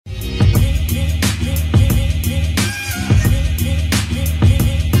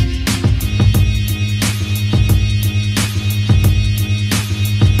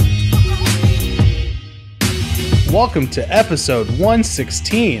welcome to episode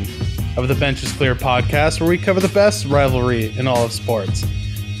 116 of the Bench is Clear podcast, where we cover the best rivalry in all of sports.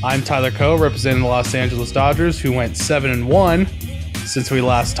 I'm Tyler Coe, representing the Los Angeles Dodgers, who went 7-1 since we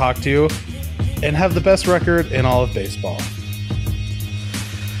last talked to you, and have the best record in all of baseball.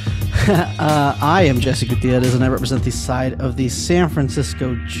 I am Jesse Gutierrez, and I represent the side of the San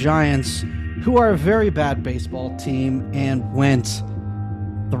Francisco Giants, who are a very bad baseball team and went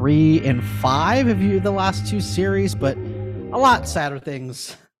 3-5 if you the last two series, but a lot sadder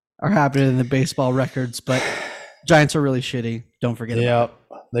things are happening in the baseball records. But Giants are really shitty. Don't forget about it.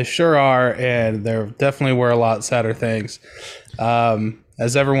 They sure are, and there definitely were a lot sadder things.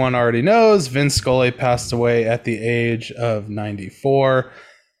 As everyone already knows, Vin Scully passed away at the age of 94.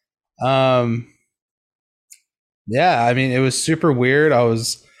 Yeah, I mean, it was super weird. I'm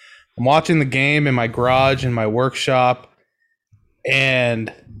watching the game in my garage in my workshop,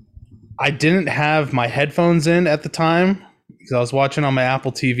 and I didn't have my headphones in at the time because I was watching on my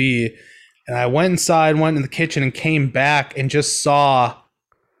Apple TV, and I went inside, went in the kitchen, and came back and just saw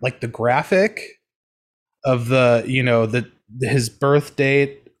like the graphic of his birth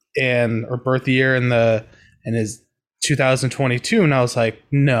date or birth year and his 2022, and I was like,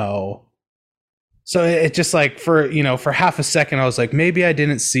 no. So it just like for half a second I was like, maybe I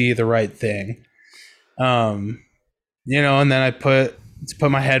didn't see the right thing. And then I put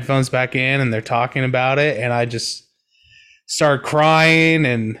my headphones back in, and they're talking about it, and I just started crying.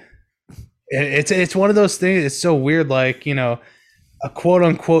 And it's one of those things. It's so weird, like, a quote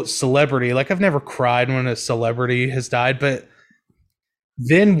unquote celebrity. Like, I've never cried when a celebrity has died, but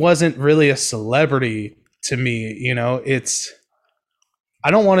Vin wasn't really a celebrity to me. I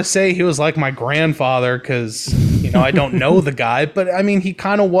don't want to say he was like my grandfather because, I don't know the guy, but I mean, he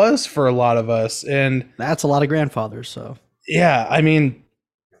kind of was for a lot of us. And that's a lot of grandfathers. So, yeah, I mean,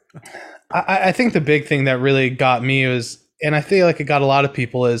 I think the big thing that really got me was, and I feel like it got a lot of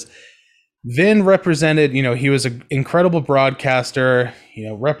people, is Vin represented, he was an incredible broadcaster,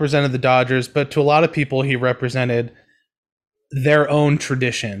 represented the Dodgers, but to a lot of people, he represented their own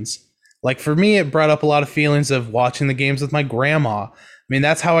traditions. Like, for me, it brought up a lot of feelings of watching the games with my grandma. I mean,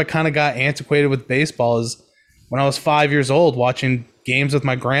 that's how I kind of got antiquated with baseball, is when I was 5 years old, watching games with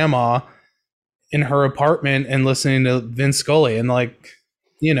my grandma in her apartment and listening to Vin Scully. And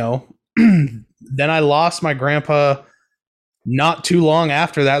then I lost my grandpa not too long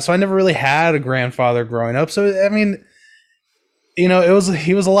after that. So I never really had a grandfather growing up. So, I mean, he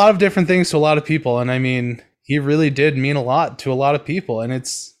was a lot of different things to a lot of people. And I mean, he really did mean a lot to a lot of people. And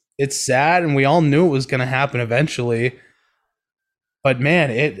it's sad, and we all knew it was going to happen eventually. But man,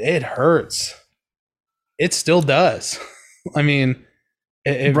 it hurts. It still does. I mean,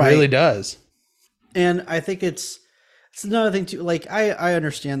 it right. really does. And I think it's another thing too. Like, I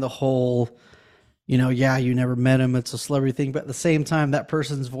understand the whole, you never met him, it's a celebrity thing. But at the same time, that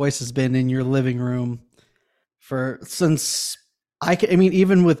person's voice has been in your living room since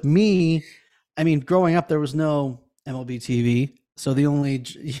even with me, growing up, there was no MLB TV. So the only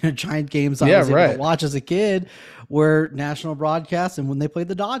Giant games I was able to watch as a kid were national broadcasts and when they played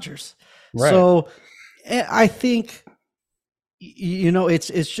the Dodgers. Right. So I think,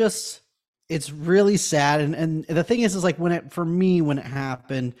 it's really sad. And the thing is like when it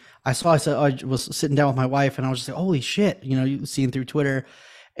happened, I was sitting down with my wife, and I was just like, holy shit, you seeing through Twitter.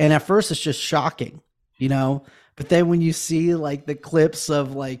 And at first it's just shocking, but then when you see like the clips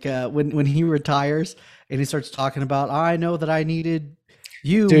of like when he retires and he starts talking about, I know that I needed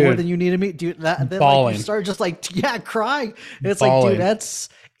you more than you needed me, dude, then like, you start just like, crying. And it's bawling. Like, dude, that's,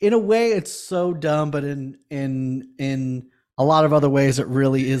 in a way it's so dumb, but in a lot of other ways it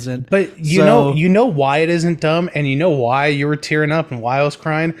really isn't. But you know why it isn't dumb, and you know why you were tearing up and why I was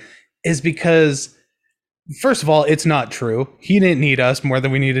crying, is because, first of all, it's not true. He didn't need us more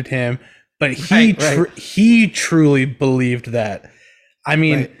than we needed him, but he truly believed that. I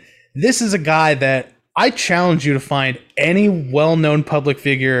mean, This is a guy that I challenge you to find any well-known public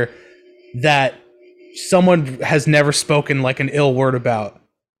figure that someone has never spoken like an ill word about.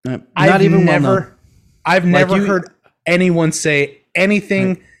 I've never heard anyone say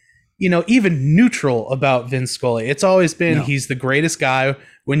anything, even neutral about Vin Scully. It's always been, he's the greatest guy.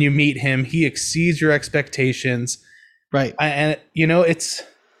 When you meet him, he exceeds your expectations. Right. And it's,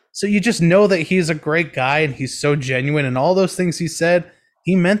 so you just know that he's a great guy, and he's so genuine, and all those things he said,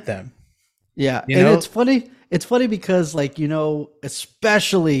 he meant them. Yeah. And it's funny because, like,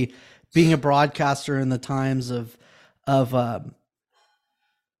 especially being a broadcaster in the times of the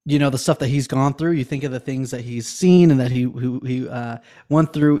stuff that he's gone through, you think of the things that he's seen and that he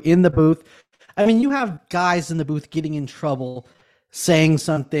went through in the booth. I mean, you have guys in the booth getting in trouble, saying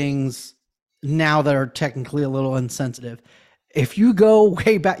some things now that are technically a little insensitive. If you go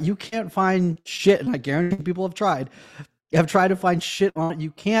way back, you can't find shit, and I guarantee people have tried. Have tried to find shit on it.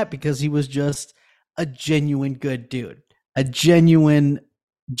 You can't, because he was just a genuine good dude, a genuine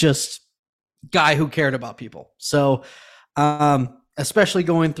just guy who cared about people. So, especially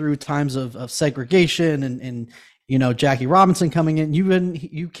going through times of segregation and Jackie Robinson coming in,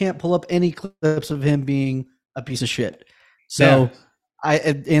 you can't pull up any clips of him being a piece of shit. So,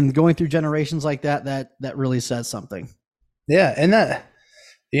 and going through generations like that really says something. Yeah, and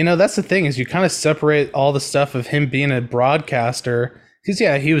that's the thing, is you kind of separate all the stuff of him being a broadcaster, because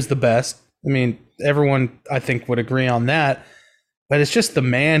he was the best. I mean, everyone I think would agree on that. But it's just the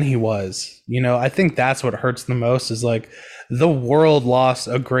man he was. I think that's what hurts the most, is like the world lost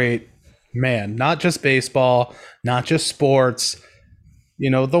a great man, not just baseball, not just sports,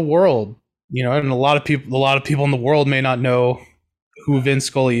 the world, and a lot of people in the world may not know who Vin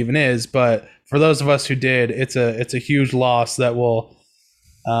Scully even is, but for those of us who did, it's a huge loss that will,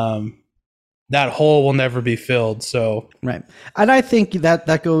 that hole will never be filled. So, right. And I think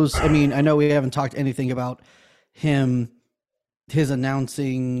that goes, I mean, I know we haven't talked anything about his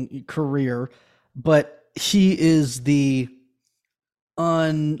announcing career, but he is the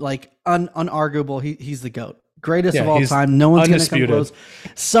unarguable. He's the GOAT, greatest of all time. No one's going to come close.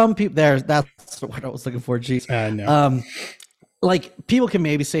 Some people that's what I was looking for. Jeez. I know. Like, people can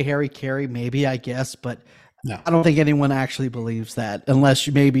maybe say Harry Carey, maybe, I guess, but no. I don't think anyone actually believes that, unless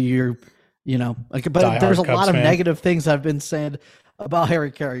you're but there's a lot of negative things I've been said about Harry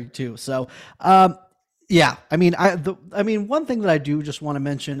Carey too. So, yeah, I mean, one thing that I do just want to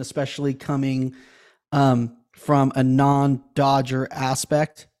mention, especially coming from a non-Dodger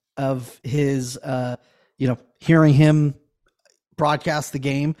aspect of his, hearing him broadcast the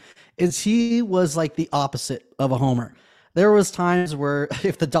game, is he was like the opposite of a homer. There was times where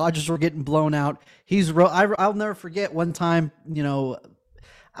if the Dodgers were getting blown out, I'll never forget one time,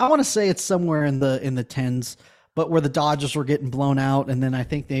 I want to say it's somewhere in the tens, but where the Dodgers were getting blown out, and then I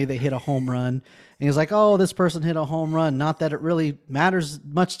think they hit a home run, and he's like, "Oh, this person hit a home run. Not that it really matters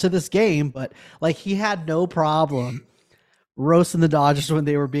much to this game, but like, he had no problem roasting the Dodgers when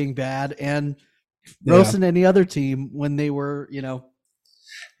they were being bad, and roasting any other team when they were,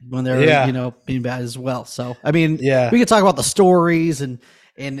 when they're being bad as well." So, I mean, we could talk about the stories and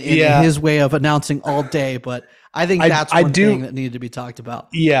his way of announcing all day, but I think that's one thing that needed to be talked about.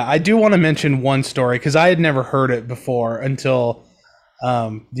 Yeah, I do want to mention one story, because I had never heard it before until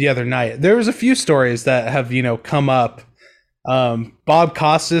the other night. There was a few stories that have come up. Bob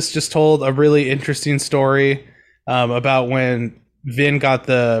Costas just told a really interesting story about when Vin got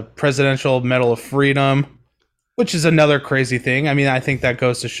the Presidential Medal of Freedom, which is another crazy thing. I mean, I think that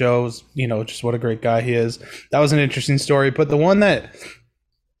goes to show just what a great guy he is. That was an interesting story. But the one that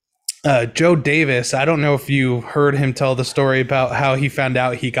Joe Davis, I don't know if you heard him tell the story about how he found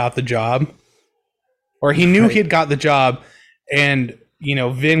out he got the job, or he knew he'd got the job, and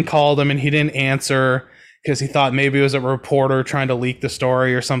Vin called him and he didn't answer because he thought maybe it was a reporter trying to leak the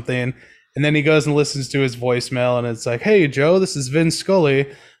story or something. And then he goes and listens to his voicemail, and it's like, "Hey Joe, this is Vin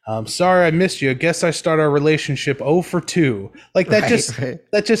Scully. Sorry I missed you. Guess I start our relationship 0 for 2. Like, that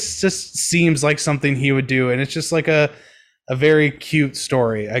that just seems like something he would do, and it's just like a very cute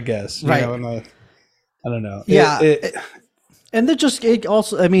story, I guess. Right. I don't know. Yeah. And it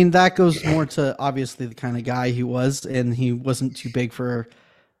also, I mean, that goes more to obviously the kind of guy he was, and he wasn't too big for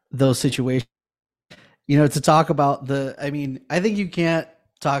those situations. To talk about I think you can't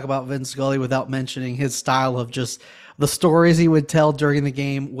talk about Vin Scully without mentioning his style of just the stories he would tell during the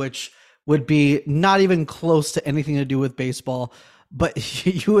game, which would be not even close to anything to do with baseball, but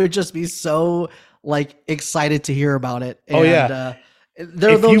you would just be so excited to hear about it. And,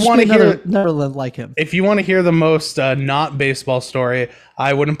 if you want to hear never like him. If you want to hear the most not baseball story,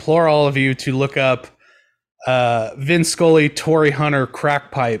 I would implore all of you to look up Vin Scully, Torrey Hunter crack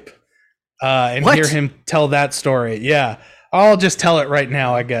pipe and hear him tell that story. Yeah, I'll just tell it right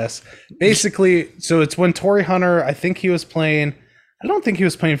now, I guess. Basically, so it's when Torrey Hunter, I think he was playing. I don't think he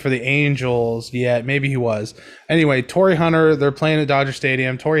was playing for the Angels yet. Maybe he was. Anyway, Torrey Hunter, they're playing at Dodger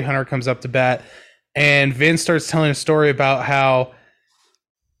Stadium. Torrey Hunter comes up to bat, and Vin starts telling a story about how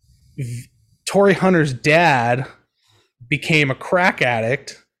Torrey Hunter's dad became a crack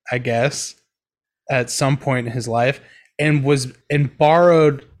addict, I guess, at some point in his life, and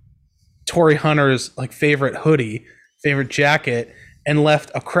borrowed Torrey Hunter's favorite hoodie, favorite jacket, and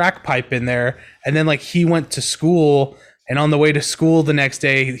left a crack pipe in there. And then he went to school, and on the way to school the next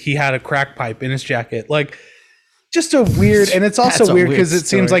day, he had a crack pipe in his jacket. Just a weird, and it's also weird because it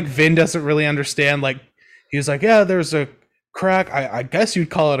seems like Vin doesn't really understand. He was like, "Yeah, there's a crack. I guess you'd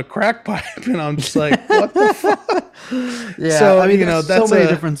call it a crack pipe, and I'm just like, what the fuck? Yeah, So, I mean, you know, there's that's so many a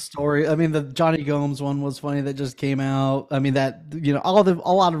different stories. I mean, the Johnny Gomes one was funny that just came out. I mean, that a lot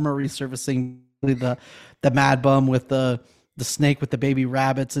of them are resurfacing. The Mad Bum with the snake with the baby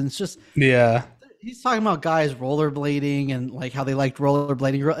rabbits, and it's just yeah. he's talking about guys rollerblading and like how they liked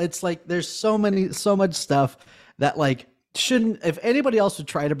rollerblading. It's like there's so much stuff that like shouldn't. If anybody else would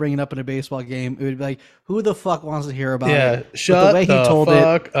try to bring it up in a baseball game, it would be like, who the fuck wants to hear about it? But Shut the way he told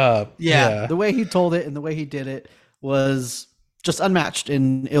fuck it, up. yeah, the way he told it and the way he did it was just unmatched,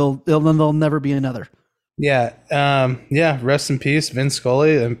 and there'll never be another. Yeah. Yeah. Rest in peace, Vince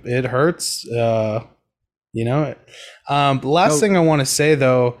Scully. It hurts. You know. The last thing I want to say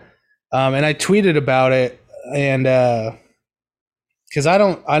though, and I tweeted about it, and because I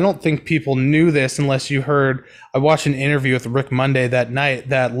don't think people knew this unless you heard. I watched an interview with Rick Monday that night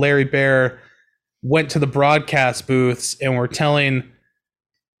that Larry Baer went to the broadcast booths and were telling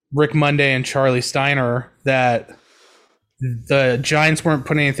Rick Monday and Charlie Steiner that the Giants weren't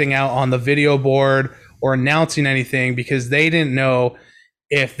putting anything out on the video board or announcing anything because they didn't know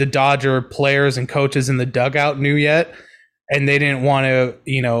if the Dodger players and coaches in the dugout knew yet, and they didn't want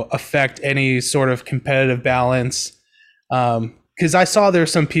to, affect any sort of competitive balance. Because I saw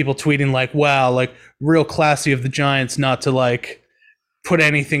there's some people tweeting like, wow, like real classy of the Giants not to like put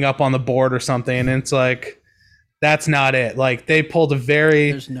anything up on the board or something. And it's like, that's not it. Like they pulled a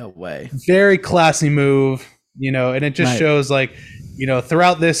there's no way, very classy move, and it just shows like,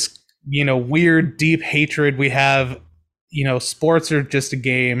 throughout this, weird, deep hatred we have, sports are just a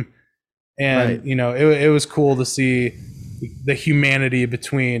game. And, it was cool to see the humanity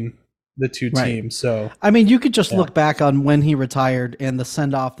between the two teams. So I mean, you could just look back on when he retired and the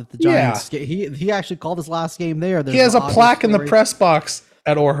send off that the Giants he actually called his last game there. He has a plaque in the press box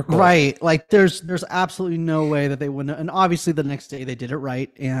at Oracle. Right. Like there's absolutely no way that they wouldn't. And obviously the next day they did it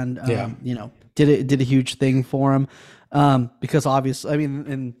right. And, did a huge thing for him. Because obviously, I mean,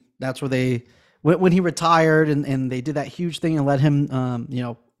 and that's where when he retired and they did that huge thing and let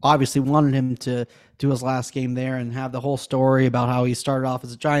him, obviously wanted him to do his last game there and have the whole story about how he started off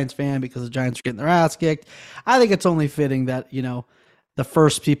as a Giants fan because the Giants were getting their ass kicked. I think it's only fitting that, the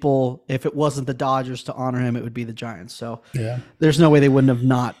first people, if it wasn't the Dodgers to honor him, it would be the Giants. So there's no way they wouldn't have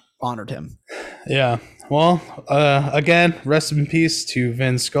not honored him. Yeah. Well, again, rest in peace to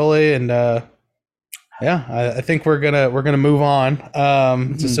Vin Scully. And I think we're gonna move on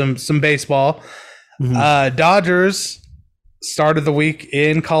to some baseball. Dodgers started the week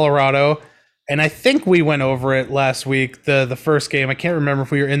in Colorado, and I think we went over it last week, the first game. I can't remember if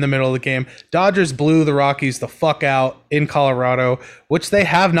we were in the middle of the game. Dodgers blew the Rockies the fuck out in Colorado, which they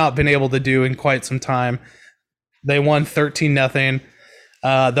have not been able to do in quite some time. They won 13-0.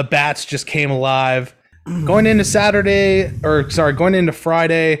 The bats just came alive. Going into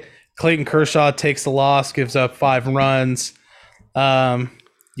Friday, Clayton Kershaw takes the loss, gives up 5 runs.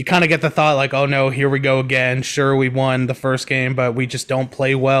 You kind of get the thought like, oh no, here we go again. Sure, we won the first game, but we just don't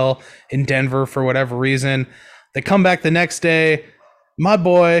play well in Denver for whatever reason. They come back the next day. My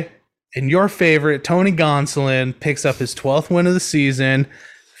boy and your favorite, Tony Gonsolin, picks up his 12th win of the season.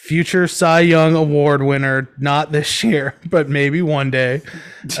 Future Cy Young Award winner, not this year, but maybe one day.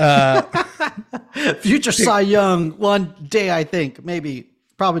 Future Cy Young, one day, I think. Maybe.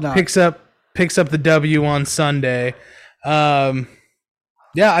 Probably not. Picks up the W on Sunday.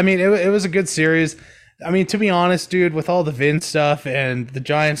 Yeah, I mean, it was a good series. I mean, to be honest, dude, with all the Vin stuff and the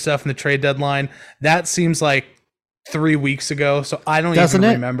Giants stuff and the trade deadline, that seems like 3 weeks ago. So I don't even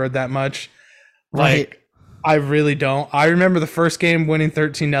remember that much. Right. Like, I really don't. I remember the first game winning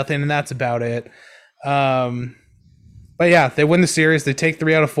 13-0, and that's about it. But yeah, they win the series. They take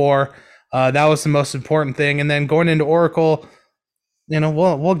 3 out of 4. That was the most important thing. And then going into Oracle,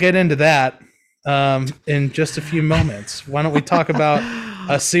 we'll get into that in just a few moments. Why don't we talk about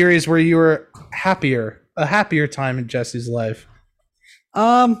a series where you were a happier time in Jesse's life?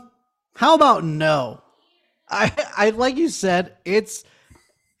 How about no? I like you said,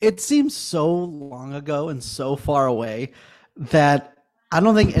 it seems so long ago and so far away that I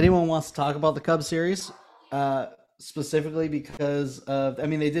don't think anyone wants to talk about the Cubs series, specifically because of, I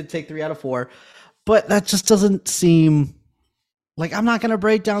mean, they did take 3 out of 4, but that just doesn't seem like, I'm not going to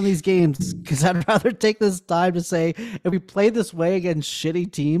break down these games because I'd rather take this time to say, if we played this way against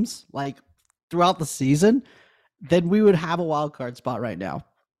shitty teams, like throughout the season, then we would have a wild card spot right now.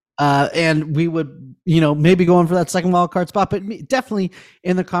 And we would, maybe going for that second wild card spot, but definitely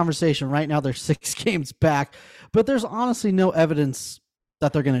in the conversation right now. They're 6 games back, but there's honestly no evidence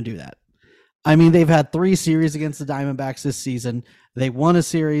that they're going to do that. I mean, they've had 3 series against the Diamondbacks this season. They won a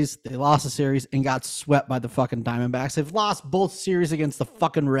series, they lost a series, and got swept by the fucking Diamondbacks. They've lost both series against the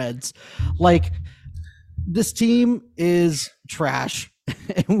fucking Reds. Like, this team is trash,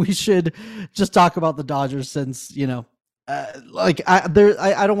 and we should just talk about the Dodgers since, you know, I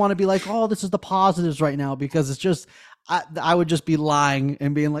don't want to be like, oh, this is the positives right now, because it's just, I would just be lying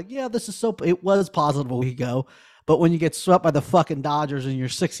and being like, yeah, this is so, it was positive a week ago. But when you get swept by the fucking Dodgers and you're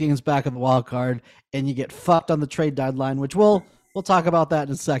 6 games back of the wild card and you get fucked on the trade deadline, which we'll talk about that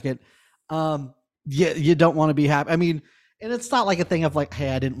in a second. You don't want to be happy. I mean, and it's not like a thing of like, hey,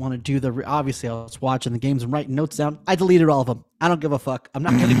 I didn't want to do obviously I was watching the games and writing notes down. I deleted all of them. I don't give a fuck. I'm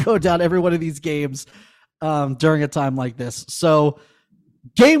not going to go down every one of these games during a time like this. So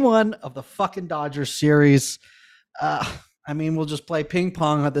game 1 of the fucking Dodgers series, I mean, we'll just play ping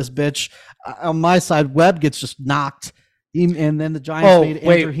pong at this bitch. On my side, Webb gets just knocked, and then the Giants made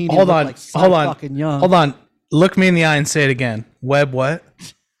Andrew Heaney look like fucking young. Hold on, look me in the eye and say it again. Webb, what?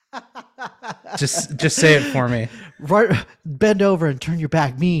 just say it for me. Right, bend over and turn your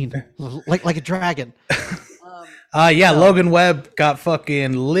back, mean, like a dragon. Logan Webb got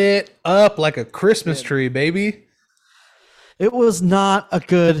fucking lit up like a Christmas tree, baby. It was not a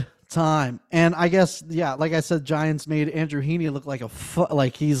good time, and I guess, yeah, like I said, Giants made Andrew Heaney look like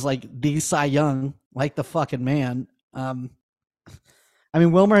like he's like the Cy Young, like the fucking man. I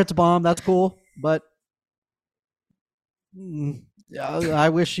mean, Wilmer hits a bomb, that's cool, but I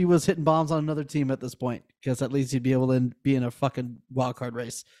wish he was hitting bombs on another team at this point, because at least he'd be able to be in a fucking wild card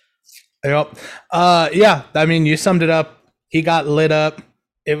race. Yep. Yeah, I mean, you summed it up. He got lit up.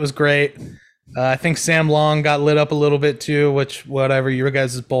 It was great. I think Sam Long got lit up a little bit too, which, whatever, your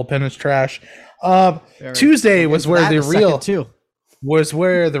guys' bullpen is trash. Tuesday was where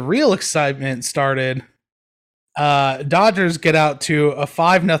the real excitement started. Dodgers get out to a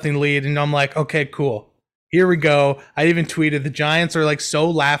 5-0 lead, and I'm like, okay, cool. Here we go. I even tweeted the Giants are like so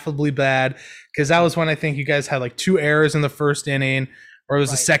laughably bad, because that was when I think you guys had like 2 errors in the first inning, or it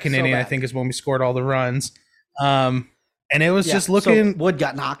was the second inning, bad. I think is when we scored all the runs. And it was just looking. So Wood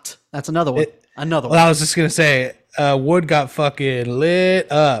got knocked. That's another one. Well, I was just going to say, Wood got fucking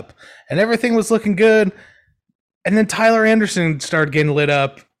lit up, and everything was looking good. And then Tyler Anderson started getting lit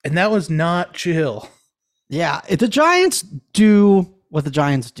up, and that was not chill. Yeah, the Giants do what the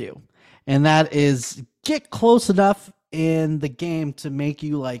Giants do, and that is get close enough in the game to make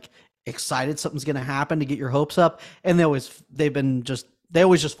you like excited something's going to happen, to get your hopes up, and they always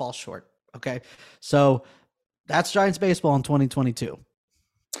just fall short. Okay, so that's Giants baseball in 2022.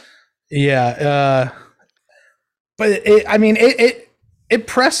 Yeah, but it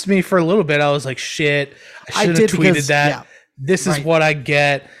pressed me for a little bit. I was like, shit, I should have tweeted that. Yeah, this is what I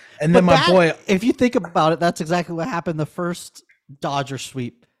get. And then if you think about it, that's exactly what happened the first Dodger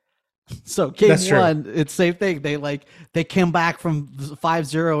sweep. So game 1, it's same thing. They came back from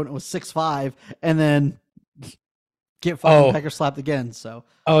 5-0 and it was 6-5, and then get fucking pecker slapped again. So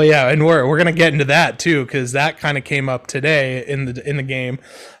and we're gonna get into that too, because that kind of came up today in the game.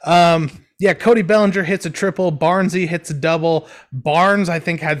 Cody Bellinger hits a triple. Barnesy hits a double. Barnes, I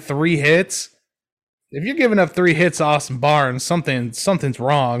think, had 3 hits. If you're giving up 3 hits to Austin Barnes, something's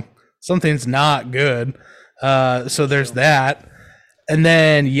wrong. Something's not good. So there's that. And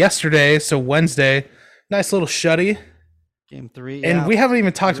then yesterday, so Wednesday, nice little shutty. Game 3. And we haven't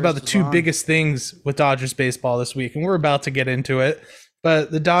even talked about the 2 biggest things with Dodgers baseball this week, and we're about to get into it.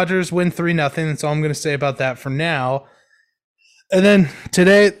 But the Dodgers win 3-0. That's all I'm going to say about that for now. And then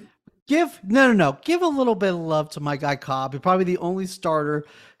today, give a little bit of love to my guy Cobb. He's probably the only starter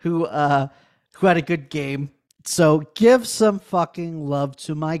who had a good game. So give some fucking love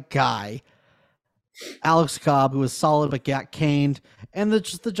to my guy Alex Cobb, who was solid but got caned. And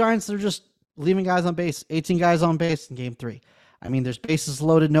the Giants are just leaving guys on base. 18 guys on base in game 3. I mean, there's bases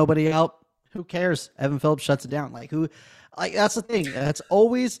loaded, nobody out. Who cares? Evan Phillips shuts it down. That's the thing. That's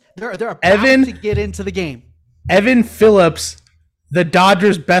always they're about to get into the game. Evan Phillips, the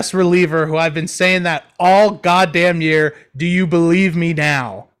Dodgers' best reliever, who I've been saying that all goddamn year. Do you believe me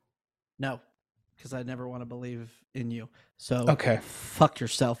now? No, because I never want to believe in you. So okay, fuck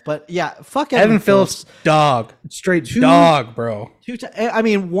yourself. But yeah, fuck Evan Phillips. Dog, straight dog, bro. I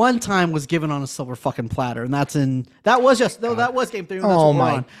mean, one time was given on a silver fucking platter, and that was game 3. Oh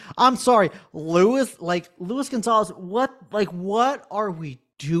my! I'm sorry, Luis Gonzalez. What are we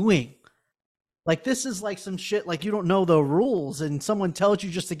doing? Like, this is like some shit. Like, you don't know the rules, and someone tells you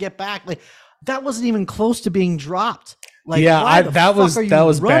just to get back. Like, that wasn't even close to being dropped. Like, that was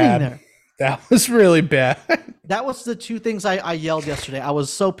bad. There? That was really bad. That was the 2 things I yelled yesterday. I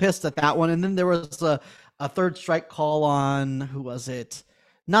was so pissed at that one. And then there was a 3rd strike call on, who was it?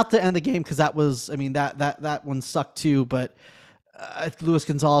 not to end the game because that was, I mean, that one sucked too. But Luis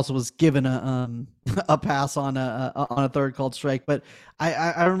Gonzalez was given a pass on a third called strike. But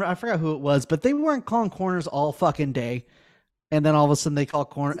I remember, I forgot who it was, but they weren't calling corners all fucking day. And then all of a sudden they call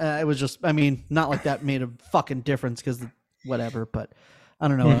corner. It was just, I mean, not like that made a fucking difference because whatever. But I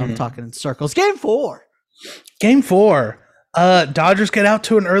don't know. I'm talking in circles. Game 4. Dodgers get out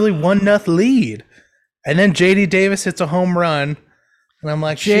to an early 1-0 lead. And then JD Davis hits a home run. And I'm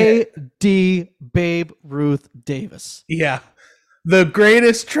like, JD Babe Ruth Davis. Yeah. The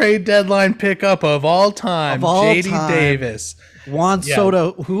greatest trade deadline pickup of all time. JD Davis. Juan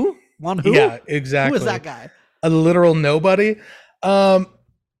Soto. Who? Juan who? Yeah, exactly. Who is that guy? A literal nobody. So,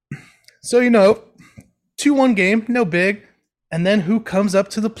 2-1 game, no big. And then who comes up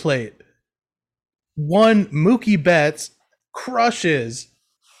to the plate? One Mookie Betts crushes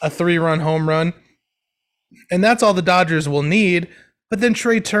a 3-run home run. And that's all the Dodgers will need. But then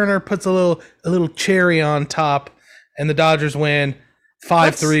Trey Turner puts a little cherry on top, and the Dodgers win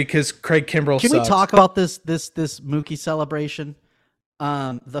 5-3 because Craig Kimbrell Can sucks. we talk about this Mookie celebration?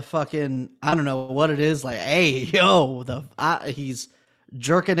 The fucking, I don't know what it is. Like, hey, yo, he's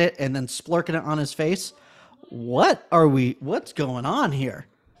jerking it and then splurking it on his face. What's going on here?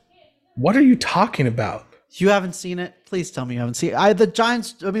 What are you talking about? You haven't seen it? Please tell me you haven't seen it. The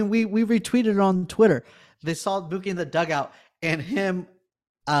Giants, I mean, we retweeted it on Twitter. They saw Mookie in the dugout and him,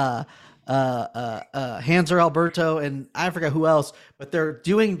 Hanser Alberto, and I forgot who else, but they're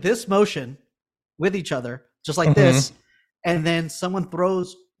doing this motion with each other, just like this. And then someone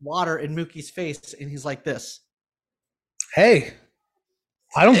throws water in Mookie's face, and he's like this. Hey,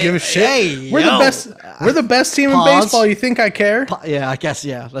 I don't give a shit. Hey, we're the best team in baseball. You think I care? Yeah, I guess.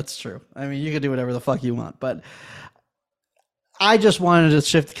 Yeah, that's true. I mean, you can do whatever the fuck you want, but I just wanted to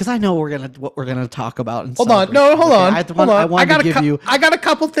shift because I know what we're gonna talk about. Hold on. I got a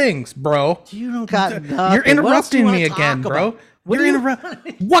couple things, bro. You don't got. You're interrupting me again, bro.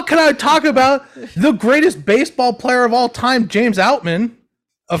 What can I talk about? The greatest baseball player of all time, James Outman,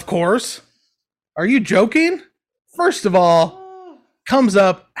 of course. Are you joking? First of all, comes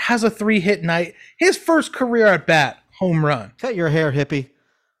up, has a 3-hit night. His first career at bat, home run. Cut your hair, hippie.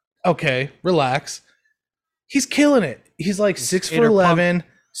 Okay, relax. He's killing it. He's like 6'11",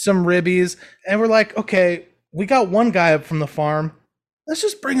 some ribbies, and we're like, okay, we got one guy up from the farm. Let's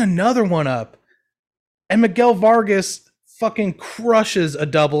just bring another one up. And Miguel Vargas fucking crushes a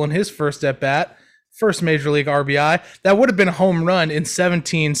double in his first at bat, first major league RBI. That would have been a home run in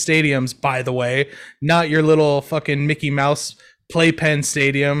 17 stadiums, by the way, not your little fucking Mickey Mouse playpen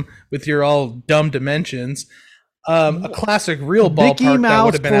stadium with your all dumb dimensions. A classic real Mickey ballpark Mouse that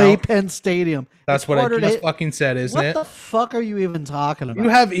would have been playpen stadium. That's what I just fucking said, isn't it? What the fuck are you even talking about? You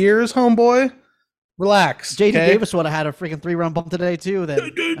have ears, homeboy. Relax. JD Davis would have had a freaking 3-run bump today too.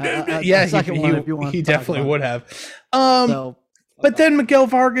 Then yeah, he definitely would have. But then Miguel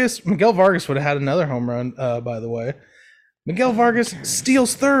Vargas would have had another home run. By the way, Miguel Vargas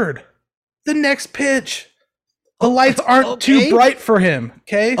steals third. The next pitch, the lights aren't too bright for him.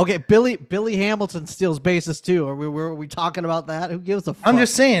 Okay. Billy Hamilton steals bases too. Were we talking about that? Who gives a fuck? I'm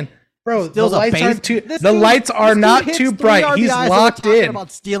just saying. Bro, the lights are not too bright. He's locked in.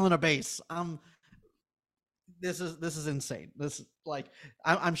 About stealing a base. This is insane. This is like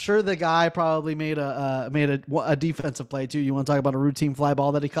I'm sure the guy probably made a defensive play too. You want to talk about a routine fly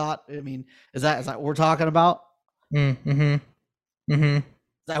ball that he caught? I mean, is that what we're talking about? Is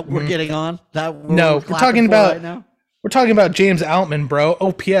that we're getting on? We're talking about right now? We're talking about James Outman, bro.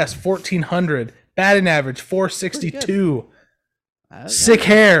 OPS 1400, batting average 462. Sick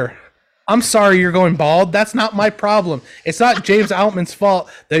hair. I'm sorry you're going bald. That's not my problem. It's not James Outman's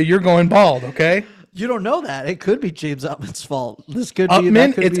fault that you're going bald, okay? You don't know that. It could be James Outman's fault. This could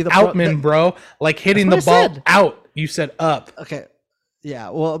Outman, be. It's Outman, bro. Like hitting the ball out. You said up. Okay. Yeah.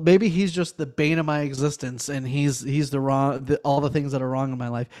 Well, maybe he's just the bane of my existence, and he's the wrong. All the things that are wrong in my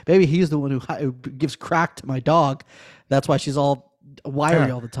life. Maybe he's the one who gives crack to my dog. That's why she's all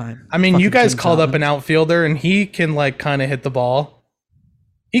wiry all the time. I mean, you guys called up an outfielder, and he can like kind of hit the ball.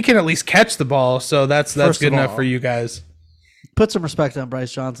 He can at least catch the ball, so that's good enough for you guys. Put some respect on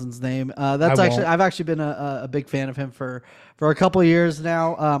Bryce Johnson's name. I've actually been a big fan of him for a couple of years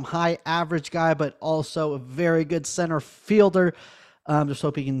now. High average guy, but also a very good center fielder. Just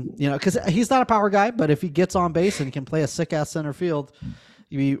hoping he can, because he's not a power guy, but if he gets on base and can play a sick ass center field,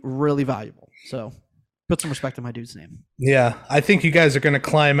 he'd be really valuable. So put some respect on my dude's name. Yeah, I think you guys are going to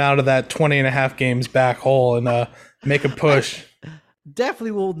climb out of that 20.5 games back hole and make a push.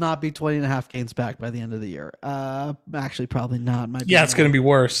 Definitely will not be 20.5 games back by the end of the year. Actually, probably not. It's going to be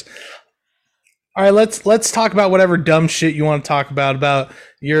worse. All right, let's talk about whatever dumb shit you want to talk about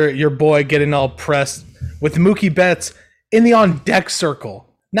your boy getting all pressed with Mookie Betts in the on deck circle.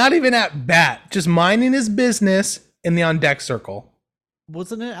 Not even at bat, just minding his business in the on deck circle.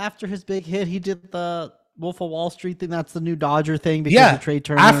 Wasn't it after his big hit he did the Wolf of Wall Street thing? That's the new Dodger thing because of Trey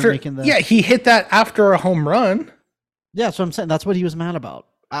Turner making the he hit that after a home run. Yeah, that's what I'm saying. That's what he was mad about.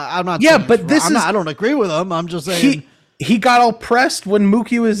 I'm not. Yeah, but I don't agree with him. I'm just saying he got all pressed when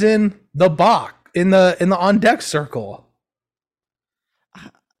Mookie was in the box in the on deck circle.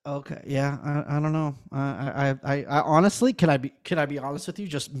 Okay, yeah, I don't know. I honestly, can I be honest with you?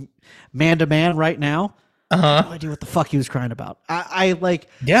 Just man to man right now. I have no idea what the fuck he was crying about. I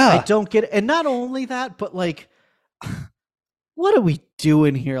don't get it. And not only that, but like, what are we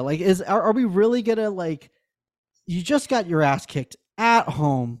doing here? Like, are we really gonna like? You just got your ass kicked at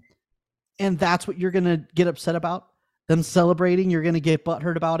home, and that's what you're gonna get upset about? Them celebrating, you're gonna get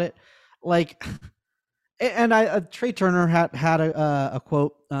butthurt about it, like. And Trey Turner had a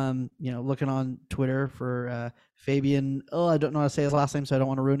quote, looking on Twitter for Fabian. Oh, I don't know how to say his last name, so I don't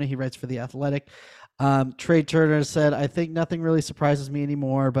want to ruin it. He writes for The Athletic. Trey Turner said, "I think nothing really surprises me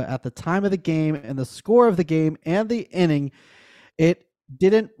anymore, but at the time of the game and the score of the game and the inning, it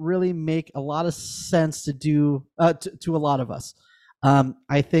didn't really make a lot of sense to do to a lot of us.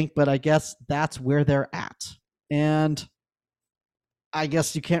 I think, but I guess that's where they're at." And I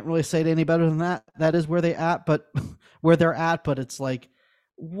guess you can't really say it any better than that. That is where they're at, but it's like,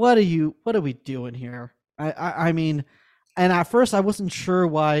 what are we doing here? I mean, and at first I wasn't sure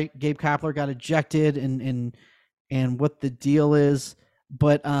why Gabe Kapler got ejected and what the deal is,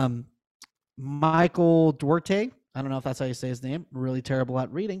 but Michael Duarte, I don't know if that's how you say his name, really terrible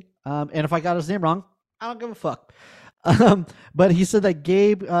at reading. And if I got his name wrong, I don't give a fuck. But he said that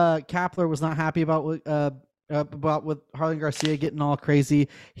Gabe Kapler was not happy about with Harlan Garcia getting all crazy.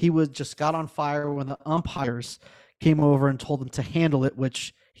 He just got on fire when the umpires came over and told him to handle it,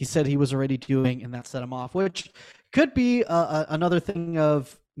 which he said he was already doing, and that set him off, which could be another thing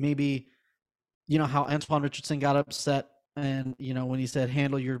of maybe, how Antoine Richardson got upset and, when he said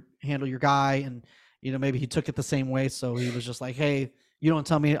handle your guy, and, maybe he took it the same way. So he was just like, hey, you don't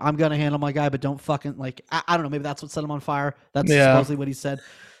tell me I'm going to handle my guy, but don't fucking I don't know. Maybe that's what set him on fire. That's supposedly what he said.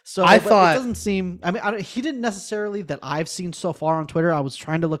 So I thought it doesn't seem. I mean, he didn't necessarily that I've seen so far on Twitter. I was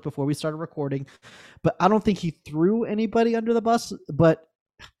trying to look before we started recording, but I don't think he threw anybody under the bus. But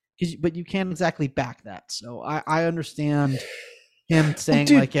you can't exactly back that. So I understand him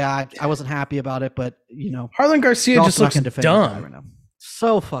saying I wasn't happy about it, but Harlan Garcia just looks dumb right now.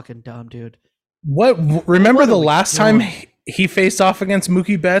 So fucking dumb, dude. Remember the last time he faced off against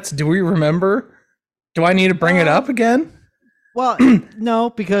Mookie Betts? Do we remember? Do I need to bring it up again? Well, no,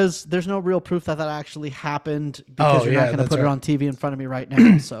 because there's no real proof that actually happened. Because you're not going to put it on TV in front of me right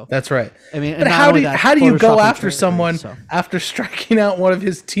now. So that's right. I mean, but how do you go after someone after striking out one of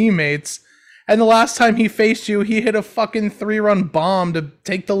his teammates? And the last time he faced you, he hit a fucking 3-run bomb to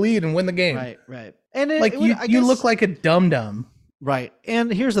take the lead and win the game. Right. And you look like a dum-dum. Right. And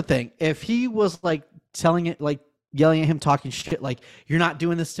here's the thing: if he was yelling at him, talking shit, like, "You're not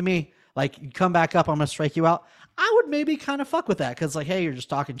doing this to me," like, "You come back up, I'm gonna strike you out," I would maybe kind of fuck with that, because hey, you're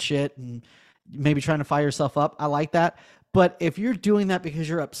just talking shit and maybe trying to fire yourself up. I like that. But if you're doing that because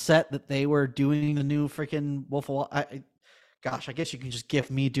you're upset that they were doing the new freaking Wolf of Wall, I guess you can just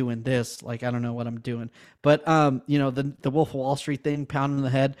gift me doing this. Like, I don't know what I'm doing, but the Wolf of Wall Street thing, pounding in the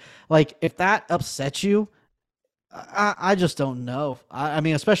head. Like, if that upsets you, I just don't know. I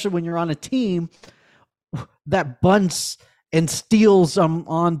mean, especially when you're on a team that bunts and steals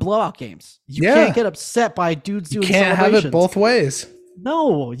on blowout games. You can't get upset by dudes doing celebrations. You can't have it both ways.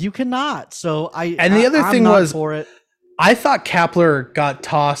 No, you cannot. So the other thing was, I thought Kapler got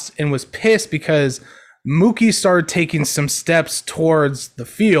tossed and was pissed because Mookie started taking some steps towards the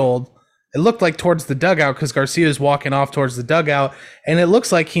field. It looked like towards the dugout because Garcia's walking off towards the dugout, and it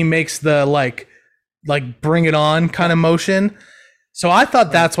looks like he makes the like bring it on kind of motion. So I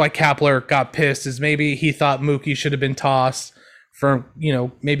thought that's why Kapler got pissed, is maybe he thought Mookie should have been tossed for,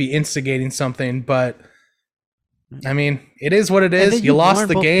 maybe instigating something. But I mean, it is what it is. You lost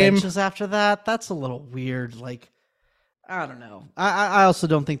the game. After that, that's a little weird. Like, I don't know. I also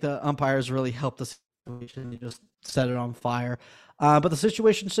don't think the umpires really helped the situation. They just set it on fire. But the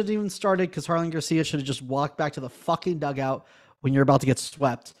situation shouldn't even started, because Harlan Garcia should have just walked back to the fucking dugout when you're about to get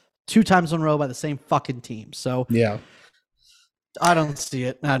swept 2 times in a row by the same fucking team. So yeah. I don't see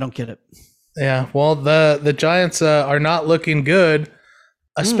it. I don't get it. Yeah, well, the Giants are not looking good,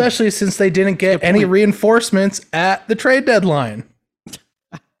 especially since they didn't get any reinforcements at the trade deadline.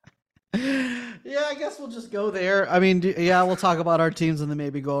 Yeah, Yeah, I guess we'll just go there. I mean, yeah, we'll talk about our teams and then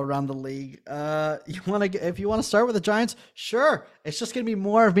maybe go around the league. If you want to start with the Giants, sure. It's just gonna be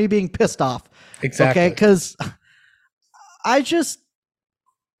more of me being pissed off. Exactly. Okay, because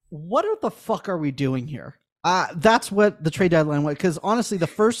what the fuck are we doing here? That's what the trade deadline was. Because honestly, the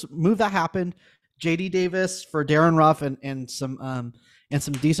first move that happened, J.D. Davis for Darren Ruff and some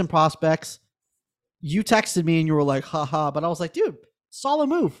decent prospects. You texted me and you were like, haha, but I was like, dude, solid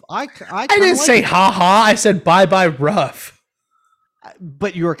move. I didn't say haha. I said bye Ruff.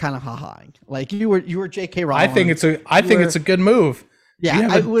 But you were kind of ha-haing. Like you were J.K. Rowling. I think it's a good move.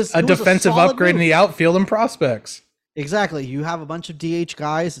 Yeah, it was a defensive upgrade in the outfield and prospects. Exactly. You have a bunch of DH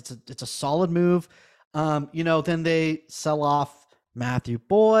guys. It's a solid move. Then they sell off Matthew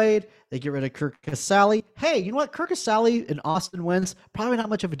Boyd. They get rid of Kirk Casale. Hey, you know what? Kirk Casale and Austin Wins, probably not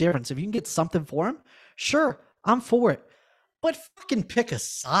much of a difference. If you can get something for him, sure, I'm for it. But fucking pick a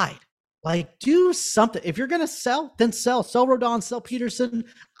side. Like, do something. If you're going to sell, then sell. Sell Rodon, sell Peterson.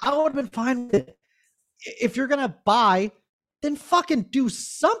 I would have been fine with it. If you're going to buy, then fucking do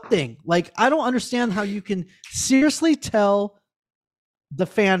something. Like, I don't understand how you can seriously tell the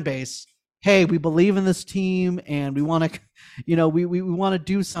fan base, hey, we believe in this team and we want to, we want to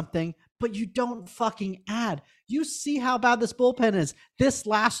do something, but you don't fucking add. You see how bad this bullpen is. This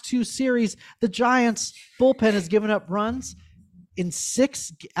last 2 series, the Giants bullpen has given up runs in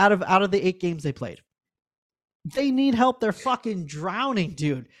 6 out of the 8 games they played. They need help. They're fucking drowning,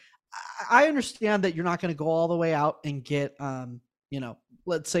 dude. I understand that you're not going to go all the way out and get,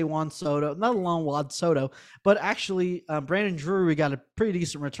 let's say Juan Soto, not alone Juan Soto, but actually Brandon Drury got a pretty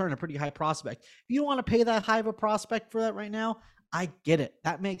decent return, a pretty high prospect. If you don't want to pay that high of a prospect for that right now, I get it.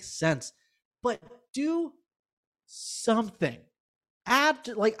 That makes sense. But do something.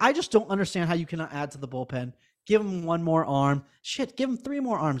 I just don't understand how you cannot add to the bullpen. Give him 1 more arm. Shit, give him 3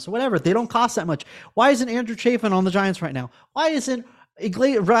 more arms. Whatever. They don't cost that much. Why isn't Andrew Chafin on the Giants right now? Why isn't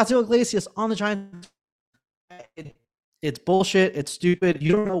Raisel Iglesias on the Giants? It's bullshit. It's stupid.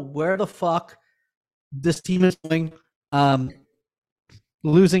 You don't know where the fuck this team is going.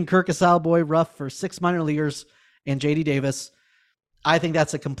 Losing Kirk Casale, Ruff for 6 minor leaguers and J.D. Davis. I think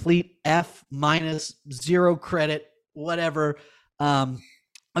that's a complete F minus, 0 credit, whatever, on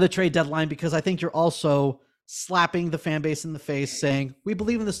the trade deadline, because I think you're also slapping the fan base in the face saying, we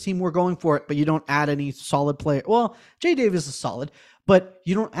believe in this team, we're going for it, but you don't add any solid player. Well, J. Davis is solid, but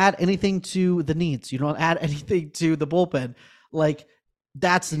you don't add anything to the needs. You don't add anything to the bullpen. Like,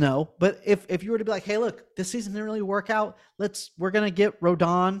 that's no. But if you were to be like, hey, look, this season didn't really work out. We're going to get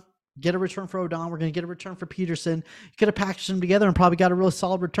Rodon, get a return for Rodon. We're going to get a return for Peterson. You could have packaged them together and probably got a really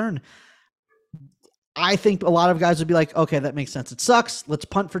solid return. I think a lot of guys would be like, okay, that makes sense. It sucks. Let's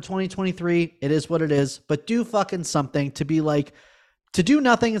punt for 2023. It is what it is. But do fucking something. To be like, to do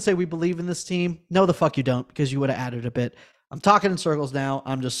nothing and say we believe in this team. No, the fuck you don't, because you would have added a bit. I'm talking in circles now.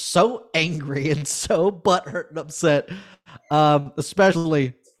 I'm just so angry and so butthurt and upset,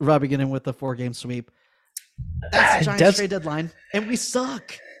 especially rubbing it in with the 4-game sweep. That's the Giants trade deadline, and we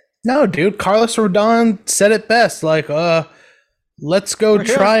suck. No, dude. Carlos Rodon said it best. Like, let's go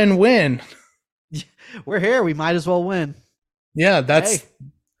try and win. We're here. We might as well win. Yeah, that's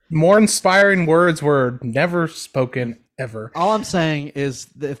more inspiring words were never spoken ever. All I'm saying is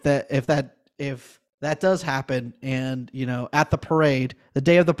if that does happen, and at the parade, the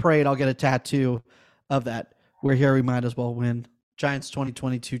day of the parade, I'll get a tattoo of that. We're here. We might as well win. Giants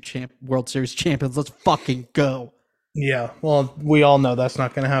 2022 World Series champions. Let's fucking go. Yeah. Well, we all know that's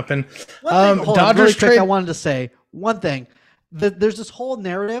not going to happen. Dodgers trade. I wanted to say one thing. There's this whole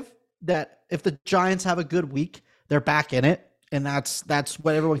narrative that if the Giants have a good week, they're back in it. And that's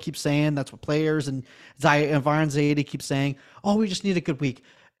what everyone keeps saying. That's what players and Varun Zaidi keep saying. Oh, we just need a good week.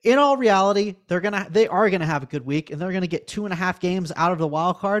 In all reality, they are gonna have a good week, and they're gonna get 2.5 games out of the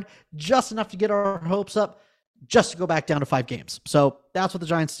wild card, just enough to get our hopes up, just to go back down to 5 games. So that's what the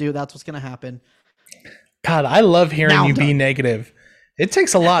Giants do. That's what's gonna happen. God, I love hearing you be negative. It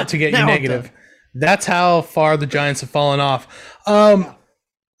takes a lot to get you negative. That's how far the Giants have fallen off.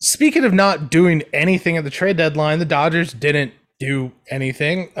 Speaking of not doing anything at the trade deadline, the Dodgers didn't do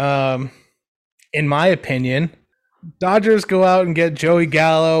anything. In my opinion, Dodgers go out and get Joey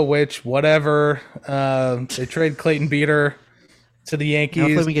Gallo, which whatever. They trade Clayton Beeter to the Yankees.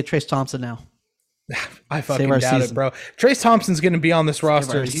 Hopefully we get Trace Thompson now. I fucking doubt it, bro. Trace Thompson's going to be on this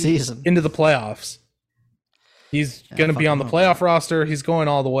roster into the playoffs. He's going to be on the playoff roster. He's going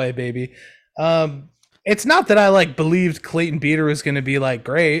all the way, baby. It's not that I believed Clayton Beeter was going to be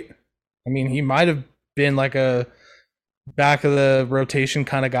great. I mean, he might have been a back of the rotation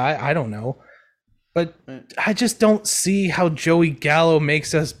kind of guy. I don't know. But I just don't see how Joey Gallo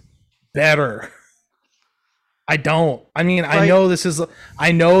makes us better. I don't. I mean, Right. I know this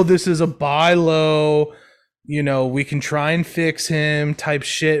is a buy low, we can try and fix him type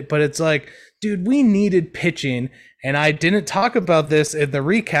shit, but it's like, dude, we needed pitching. And I didn't talk about this in the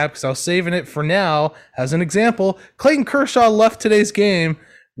recap because I was saving it for now. As an example, Clayton Kershaw left today's game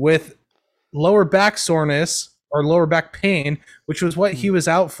with lower back soreness or lower back pain, which was what he was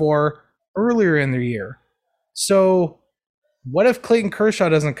out for earlier in the year. So what if Clayton Kershaw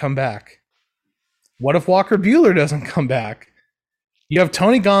doesn't come back? What if Walker Buehler doesn't come back? You have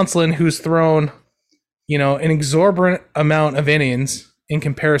Tony Gonsolin, who's thrown, an exorbitant amount of innings in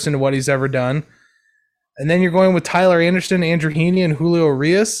comparison to what he's ever done. And then you're going with Tyler Anderson, Andrew Heaney, and Julio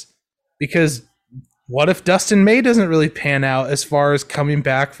Urias, because what if Dustin May doesn't really pan out as far as coming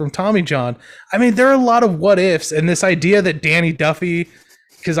back from Tommy John? I mean, there are a lot of what ifs, and this idea that Danny Duffy,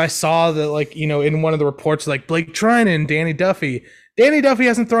 because I saw that, in one of the reports, Blake Trinan, Danny Duffy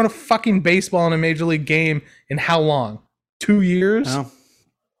hasn't thrown a fucking baseball in a major league game in how long? 2 years? Oh,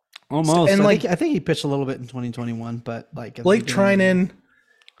 almost. And I think he pitched a little bit in 2021, but Blake Trinan,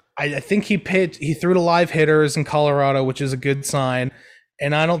 I think he threw to live hitters in Colorado, which is a good sign.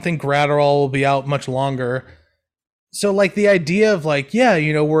 And I don't think Gratterall will be out much longer. So the idea of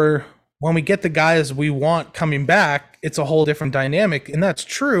when we get the guys we want coming back, it's a whole different dynamic. And that's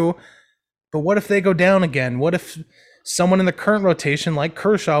true. But what if they go down again? What if someone in the current rotation like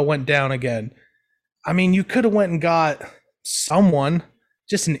Kershaw went down again? I mean, you could have went and got someone,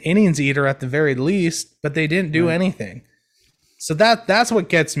 just an innings eater at the very least, but they didn't do anything. So that's what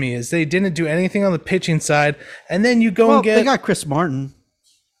gets me, is they didn't do anything on the pitching side. And then you go and get... They got Chris Martin.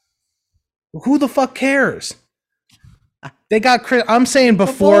 Who the fuck cares? They got Chris... I'm saying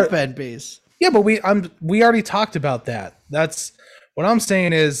before... bullpen piece. Yeah, but we already talked about that. That's... What I'm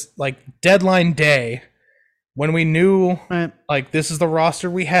saying is, deadline day, when we knew, this is the roster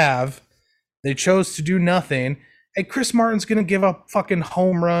we have, they chose to do nothing. Hey, Chris Martin's going to give up fucking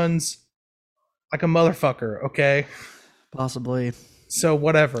home runs like a motherfucker, okay? Possibly. So,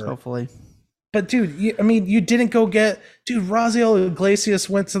 whatever. Hopefully. But, dude, you didn't go get... Dude, Raziel Iglesias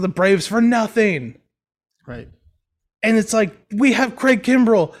went to the Braves for nothing. Right. And it's we have Craig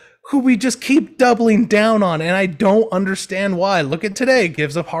Kimbrell, who we just keep doubling down on, and I don't understand why. Look at today,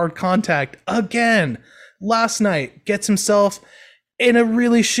 gives up hard contact again. Last night, gets himself in a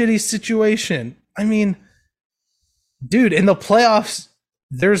really shitty situation. I mean, dude, in the playoffs,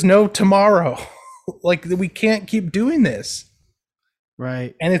 there's no tomorrow. We can't keep doing this.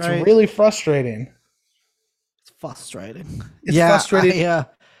 Right. And it's really frustrating. It's frustrating. It's frustrating. Yeah.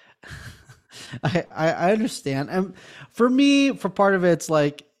 I understand. And for me, for part of it, it's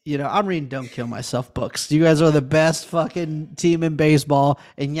I'm reading Don't Kill Myself books. You guys are the best fucking team in baseball.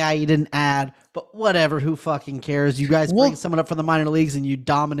 And yeah, you didn't add, but whatever, who fucking cares? You guys bring someone up from the minor leagues and you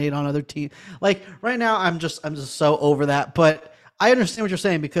dominate on other teams. Right now, I'm just so over that. But I understand what you're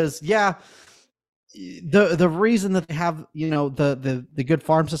saying, because the reason that they have, the good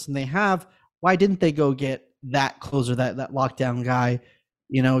farm system they have, why didn't they go get that closer, that lockdown guy,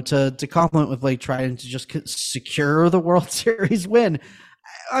 to complement with Blake Trinan to just secure the World Series win?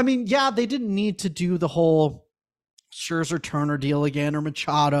 I mean, yeah, they didn't need to do the whole Scherzer Turner deal again, or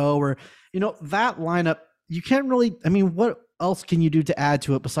Machado, or that lineup. You can't really. I mean, what else can you do to add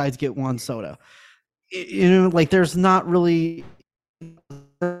to it besides get Juan Soto? There's not really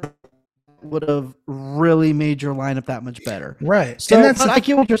would have really made your lineup that much better, right? So I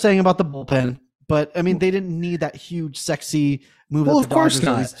get what you're saying about the bullpen, but I mean, they didn't need that huge, sexy move. Well, that the Dodgers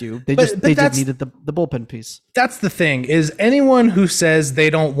always do. They just needed the bullpen piece. That's the thing, is anyone who says they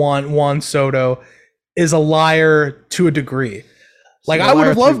don't want Juan Soto is a liar to a degree. I would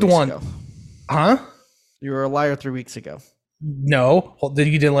have loved one. Huh? You were a liar 3 weeks ago. No, you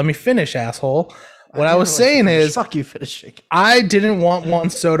didn't let me finish, asshole. What I was saying is, fuck you finishing. I didn't want Juan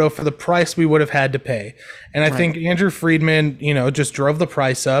Soto for the price we would have had to pay. And I think Andrew Friedman, just drove the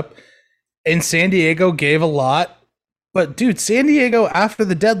price up. And San Diego gave a lot. But, dude, San Diego, after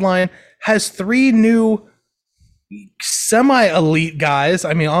the deadline, has 3 new semi-elite guys.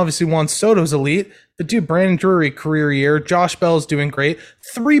 I mean, obviously Juan Soto's elite. But, dude, Brandon Drury, career year. Josh Bell's doing great.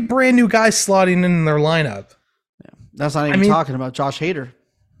 3 brand new guys slotting in their lineup. Yeah. That's not even talking about Josh Hader.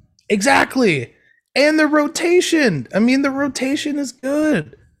 Exactly. And the rotation. I mean, the rotation is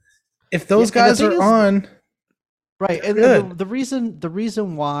good. If those guys are on, right? And the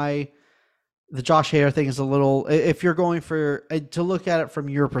reason why the Josh Hader thing is a little, if you're going for to look at it from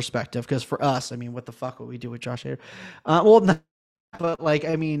your perspective, because for us, I mean, what the fuck would we do with Josh Hader? But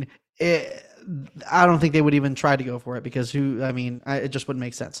I mean, I don't think they would even try to go for it, because it just wouldn't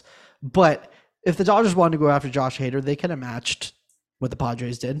make sense. But if the Dodgers wanted to go after Josh Hader, they could have matched what the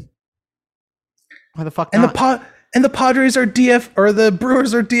Padres did. Why the fuck And not? the Padres are the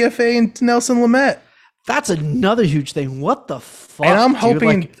Brewers are DFA and Nelson Lamet. That's another huge thing. What the fuck? And I'm dude?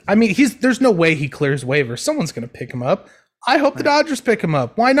 hoping. Like, I mean, there's no way he clears waivers. Someone's going to pick him up. I hope the Dodgers pick him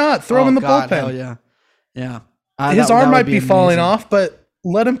up. Why not throw him in the bullpen? Hell yeah, yeah. His that arm would might be falling amazing. off, but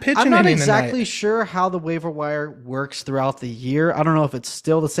let him pitch. I'm an not inning exactly tonight. sure how the waiver wire works throughout the year. I don't know if it's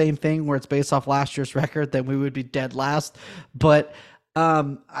still the same thing where it's based off last year's record, then we would be dead last. But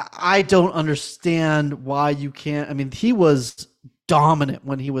I don't understand why you can't. I mean, he was dominant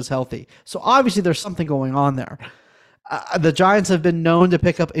when he was healthy. So obviously there's something going on there. The Giants have been known to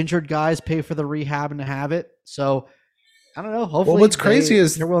pick up injured guys, pay for the rehab, and to have it. So I don't know. Hopefully, what's crazy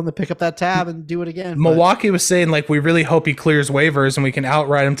is they're willing to pick up that tab and do it again. Milwaukee was saying, like, we really hope he clears waivers and we can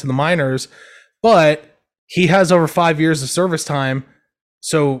outright him to the minors, but he has over 5 years of service time,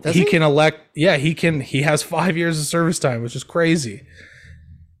 so he can elect. Yeah, he has 5 years of service time, which is crazy.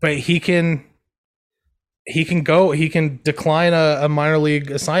 But he can decline a minor league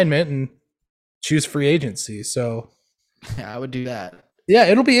assignment and choose free agency. So yeah, I would do that. yeah,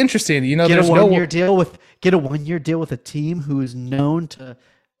 it'll be interesting. You know, Get a there's one-year deal with a team who is known to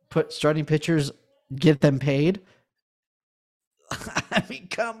put starting pitchers, get them paid. I mean,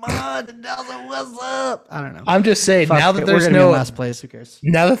 come on, Nelson, what's up? I don't know. I'm just saying, Fuck now that it, there's we're gonna be in no last place, who cares?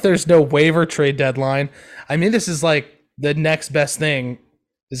 now that there's no waiver trade deadline, I mean, this is like the next best thing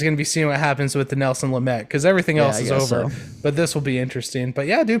is going to be seeing what happens with the Nelson Lamet, because everything else is over. So. But this will be interesting. But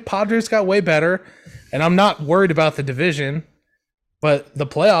yeah, dude, Padres got way better, and I'm not worried about the division, but the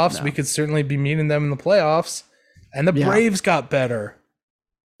playoffs, we could certainly be meeting them in the playoffs. And the Braves got better.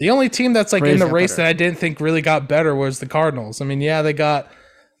 The only team that's like Braves in the race better. that I didn't think really got better was the Cardinals. I mean, yeah, they got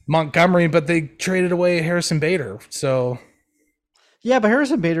Montgomery, but they traded away Harrison Bader. So yeah, but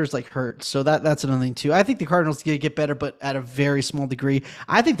Harrison Bader's like hurt, so that's another thing too. I think the Cardinals get better, but at a very small degree.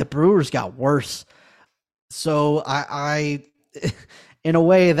 I think the Brewers got worse. So I in a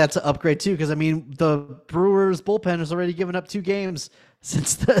way, that's an upgrade too, because I mean the Brewers bullpen has already given up 2 games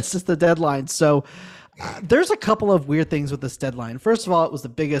since the deadline. So there's a couple of weird things with this deadline. First of all, it was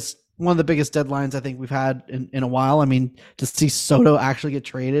one of the biggest deadlines I think we've had in a while. I mean, to see Soto actually get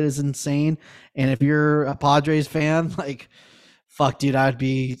traded is insane. And if you're a Padres fan, like, fuck, dude, I'd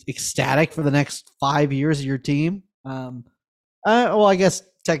be ecstatic for the next 5 years of your team. Well, I guess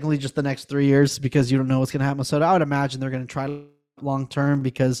technically just the next 3 years, because you don't know what's going to happen with Soto. I would imagine they're going to try long term,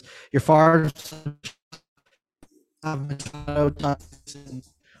 because you're far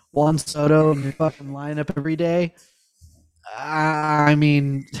Juan Soto in your fucking lineup every day. I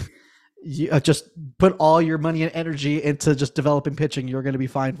mean, you just put all your money and energy into just developing pitching. You're going to be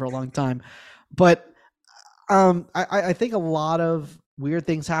fine for a long time. But I think a lot of weird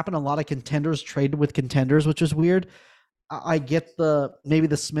things happen. A lot of contenders traded with contenders, which is weird. I get maybe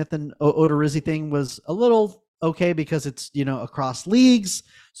the Smith and Odorizzi thing was a little okay, because it's, across leagues,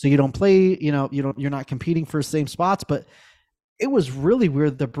 so you don't play, you're not competing for the same spots. But it was really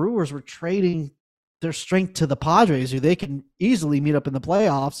weird. The Brewers were trading their strength to the Padres, who they can easily meet up in the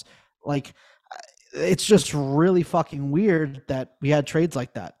playoffs. Like, it's just really fucking weird that we had trades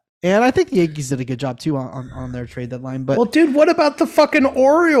like that. And I think the Yankees did a good job too on their trade deadline. But well, dude, what about the fucking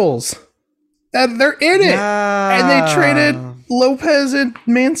Orioles? They're in it, and they traded Lopez and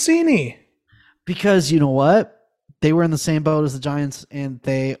Mancini. Because you know what? They were in the same boat as the Giants, and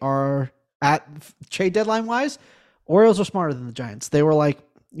they are at trade deadline wise. Orioles are smarter than the Giants. They were like,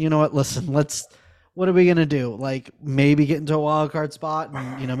 you know what? Listen, what are we going to do? Like, maybe get into a wild card spot?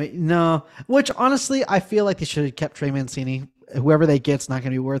 And, no. Which, honestly, I feel like they should have kept Trey Mancini. Whoever they get's not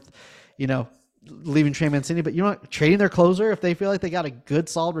going to be worth, leaving Trey Mancini. But trading their closer, if they feel like they got a good,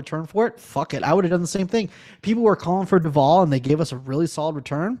 solid return for it, fuck it. I would have done the same thing. People were calling for Duvall, and they gave us a really solid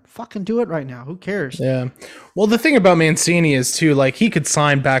return. Fucking do it right now. Who cares? Yeah. Well, the thing about Mancini is, too, like, he could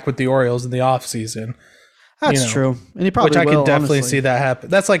sign back with the Orioles in the offseason. That's true. And he probably Which I will, could definitely honestly see that happen.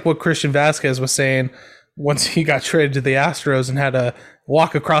 That's like what Christian Vasquez was saying once he got traded to the Astros and had to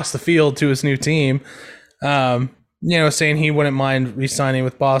walk across the field to his new team. Saying he wouldn't mind re-signing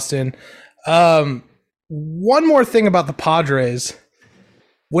with Boston. One more thing about the Padres.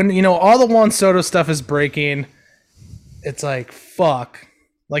 When, all the Juan Soto stuff is breaking, it's like, fuck.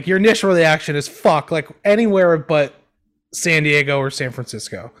 Like, your initial reaction is fuck. Like, anywhere but San Diego or San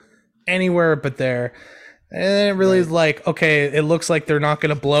Francisco. Anywhere but there. And then it really is like, okay, it looks like they're not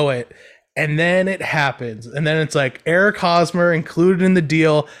going to blow it. And then it happens. And then it's like Eric Hosmer, included in the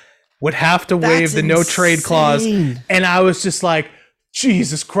deal, would have to waive the no trade clause. And I was just like,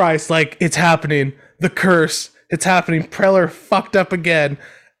 Jesus Christ, like, it's happening. The curse. It's happening. Preller fucked up again.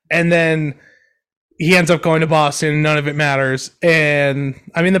 And then, he ends up going to Boston and none of it matters. And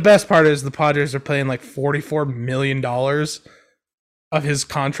I mean, the best part is the Padres are paying like $44 million of his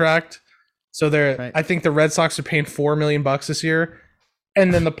contract. So Right. I think the Red Sox are paying $4 million this year.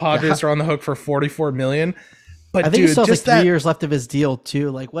 And then the Padres are on the hook for $44 million. But I think he dude, still has like just that 3 years left of his deal too.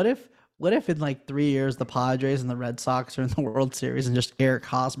 Like, what if in like 3 years the Padres and the Red Sox are in the World Series and just Eric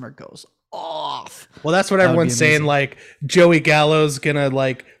Hosmer goes off? Well, that's what That would be everyone's saying. amazing. Like Joey Gallo's gonna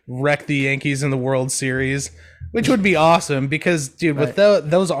like wreck the Yankees in the World Series, which would be awesome because, dude, with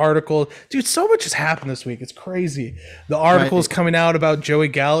those articles, dude, so much has happened this week. It's crazy. The articles coming out about Joey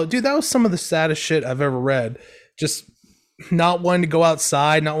Gallo, dude, that was some of the saddest shit I've ever read. Just not wanting to go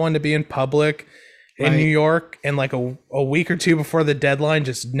outside, not wanting to be in public in New York, and like a week or two before the deadline,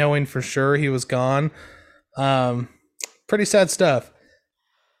 just knowing for sure he was gone. Pretty sad stuff.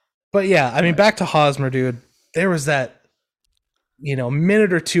 But yeah, I mean, back to Hosmer, dude. There was that,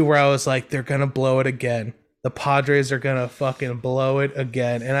 minute or two where I was like, they're gonna blow it again. The Padres are gonna fucking blow it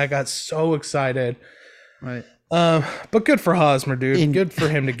again, and I got so excited. Right. But good for Hosmer, dude. Good for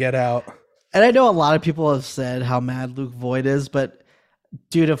him to get out. And I know a lot of people have said how mad Luke Voigt is, but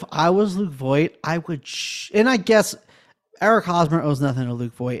dude, if I was Luke Voigt, I would. And I guess Eric Hosmer owes nothing to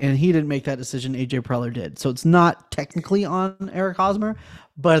Luke Voigt, and he didn't make that decision. AJ Preller did, so it's not technically on Eric Hosmer.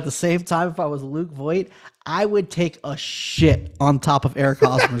 But at the same time, if I was Luke Voigt, I would take a shit on top of Eric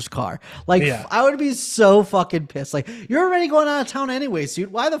Hosmer's car. Like, I would be so fucking pissed. Like, you're already going out of town anyways,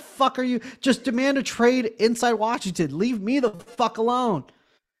 dude. Why the fuck are you just demand a trade inside Washington? Leave me the fuck alone.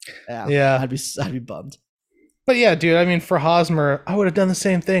 Yeah. I'd be bummed. But yeah, dude, I mean, for Hosmer, I would have done the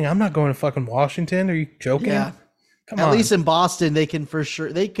same thing. I'm not going to fucking Washington. Are you joking? Yeah. Come on. At least in Boston, they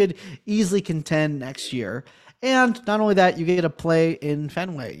could easily contend next year. And not only that, you get to play in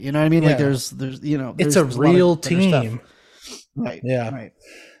Fenway. You know what I mean? Like there's it's a real team. Right. Yeah. Right.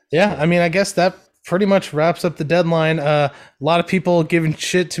 Yeah. I mean, I guess that pretty much wraps up the deadline. A lot of people giving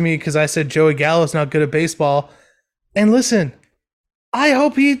shit to me because I said Joey Gallo's not good at baseball. And listen, I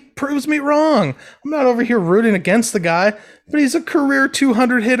hope he proves me wrong. I'm not over here rooting against the guy, but he's a career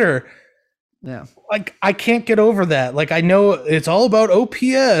 200 hitter. Yeah. Like, I can't get over that. Like, I know it's all about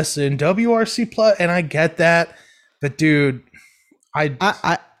OPS and WRC plus, and I get that. But dude, we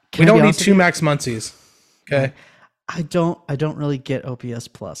don't need two Max Muncies. Okay. I don't really get OPS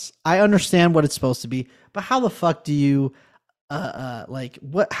plus. I understand what it's supposed to be, but how the fuck do you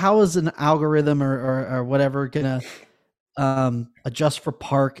how is an algorithm or whatever gonna adjust for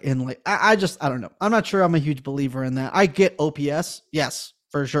park and like I don't know. I'm not sure I'm a huge believer in that. I get OPS, yes,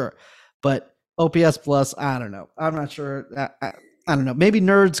 for sure. But OPS plus, I don't know. I'm not sure. I don't know. Maybe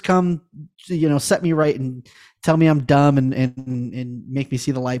nerds come, set me right and tell me I'm dumb and make me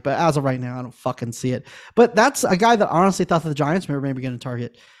see the light. But as of right now, I don't fucking see it. But that's a guy that honestly thought that the Giants were maybe going to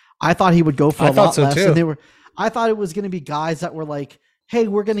target. I thought he would go for a lot less. And I thought it was going to be guys that were like, hey,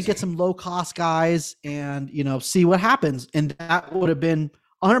 we're going to get some low cost guys and, see what happens. And that would have been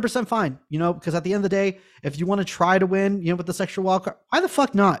 100% fine, because at the end of the day, if you want to try to win, with this extra wild card, why the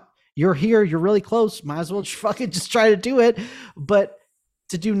fuck not? You're here. You're really close. Might as well fucking just try to do it. But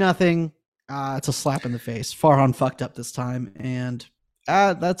to do nothing, it's a slap in the face. Farhan fucked up this time. And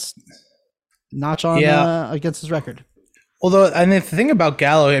that's notch on against his record. Although, and the thing about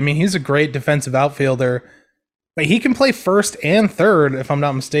Gallo, I mean, he's a great defensive outfielder, but he can play first and third, if I'm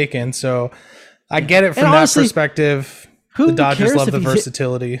not mistaken. So I get it from honestly, that perspective. The Dodgers love the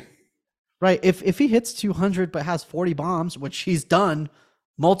versatility. Right. If he hits 200 but has 40 bombs, which he's done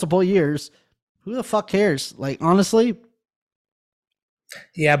multiple years, who the fuck cares? Like, honestly.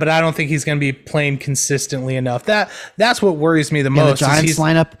 Yeah, but I don't think he's going to be playing consistently enough. That's what worries me the most. In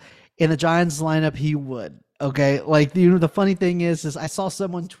the Giants lineup, he would. Okay, like the funny thing is I saw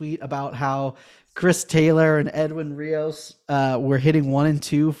someone tweet about how Chris Taylor and Edwin Rios were hitting 1 and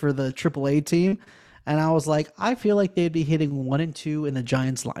 2 for the AAA team, and I was like, I feel like they'd be hitting 1 and 2 in the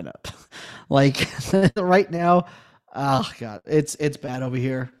Giants lineup. Like right now, oh god, it's bad over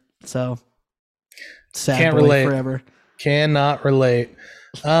here. So sad. Can't relate forever. Cannot relate.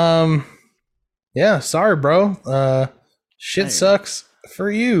 Yeah, sorry, bro. Shit sucks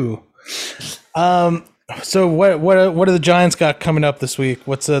for you. So what do the Giants got coming up this week?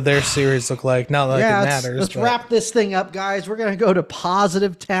 What's their series look like? Not like it matters. Let's wrap this thing up, guys. We're gonna go to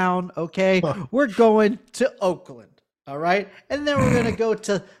Positive Town. Okay, we're going to Oakland. All right, and then we're gonna go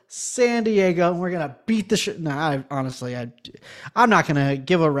to San Diego, and we're gonna beat the shit. No, I'm not gonna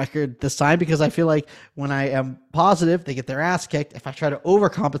give a record this time because I feel like when I am positive, they get their ass kicked. If I try to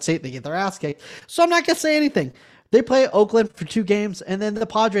overcompensate, they get their ass kicked. So I'm not gonna say anything. They play Oakland for 2 games, and then the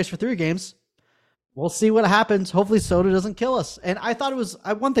Padres for 3 games. We'll see what happens. Hopefully Soto doesn't kill us. And I thought it was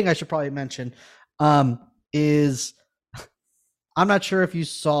one thing I should probably mention. is I'm not sure if you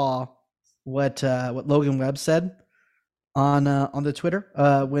saw what Logan Webb said on the Twitter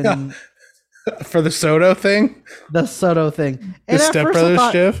when for the Soto thing, the Soto thing, the Step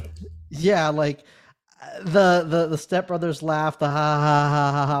Brothers shift. Yeah, like the Step Brothers laughed, the ha ha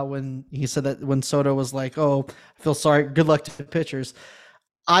ha ha ha when he said that, when Soto was like, "Oh, I feel sorry. Good luck to the pitchers."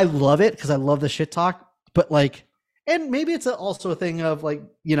 I love it because I love the shit talk, but like, and maybe it's also a thing of like,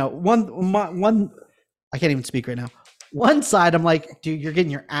 you know, one. I can't even speak right now. One side, I'm like, dude, you're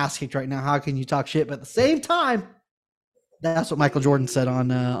getting your ass kicked right now. How can you talk shit? But at the same time, that's what Michael Jordan said on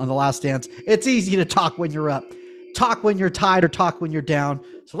The Last Dance. It's easy to talk when you're up, talk when you're tied, or talk when you're down.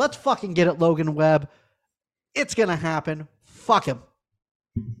 So let's fucking get it, Logan Webb. It's gonna happen. Fuck him.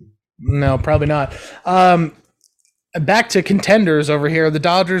 No, probably not. Back to contenders over here. The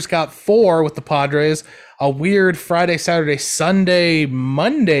Dodgers got 4 with the Padres. A weird Friday, Saturday, Sunday,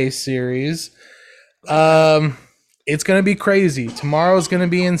 Monday series. It's going to be crazy. Tomorrow's going to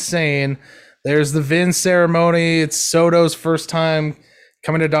be insane. There's the Vin ceremony. It's Soto's first time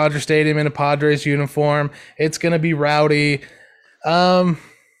coming to Dodger Stadium in a Padres uniform. It's going to be rowdy. I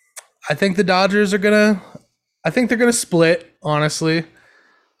think the Dodgers are going to, I think they're going to split, honestly.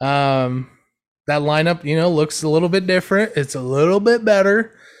 That lineup, you know, looks a little bit different. It's a little bit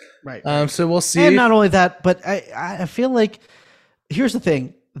better. Right. So we'll see. And not only that, but I feel like, here's the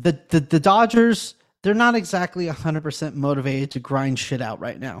thing. The Dodgers, they're not exactly 100% motivated to grind shit out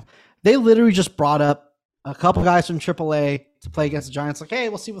right now. They literally just brought up a couple guys from AAA to play against the Giants. Like, hey,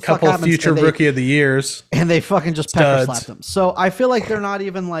 we'll see what the fuck happens. Couple future rookie of the years. And they fucking just pepper slapped them. So I feel like they're not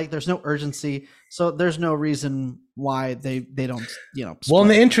even like, there's no urgency. So there's no reason why they don't, you know. Split. Well,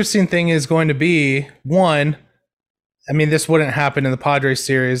 and the interesting thing is going to be, one, I mean, this wouldn't happen in the Padres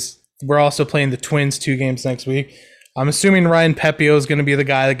series. We're also playing the Twins 2 games next week. I'm assuming Ryan Pepio is going to be the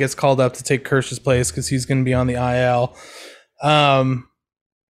guy that gets called up to take Kersh's place because he's going to be on the IL.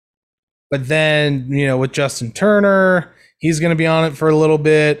 But then, you know, with Justin Turner, he's going to be on it for a little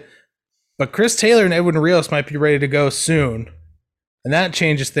bit. But Chris Taylor and Edwin Rios might be ready to go soon. And that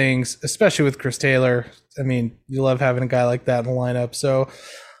changes things, especially with Chris Taylor. I mean, you love having a guy like that in the lineup. So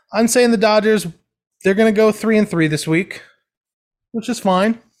I'm saying the Dodgers, they're going to go 3-3 this week, which is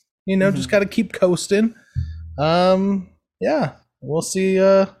fine. You know, just got to keep coasting. Yeah, we'll see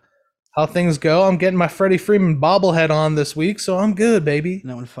how things go. I'm getting my Freddie Freeman bobblehead on this week, so I'm good, baby.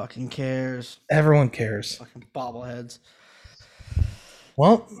 No one fucking cares. Everyone cares. Fucking bobbleheads.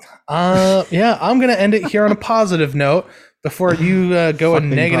 Well, yeah, I'm gonna end it here on a positive note before you go a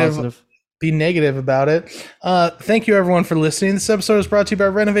negative. Positive. Be negative about it. Thank you, everyone, for listening. This episode is brought to you by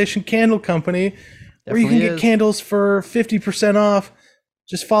Renovation Candle Company, where you can get candles for 50% off.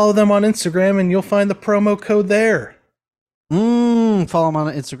 Just follow them on Instagram and you'll find the promo code there. Follow them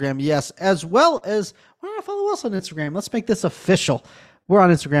on Instagram, yes. As well as, why not follow us on Instagram? Let's make this official. We're on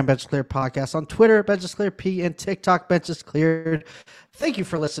Instagram, Benches Cleared Podcast. On Twitter, Benches Cleared P, and TikTok, Benches Cleared. Thank you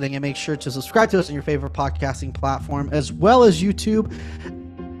for listening, and make sure to subscribe to us on your favorite podcasting platform, as well as YouTube.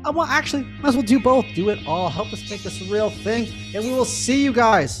 Well, actually, might as well do both. Do it all. Help us make this a real thing, and we will see you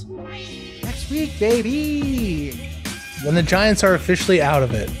guys next week, baby. When the Giants are officially out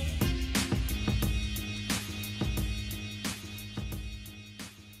of it.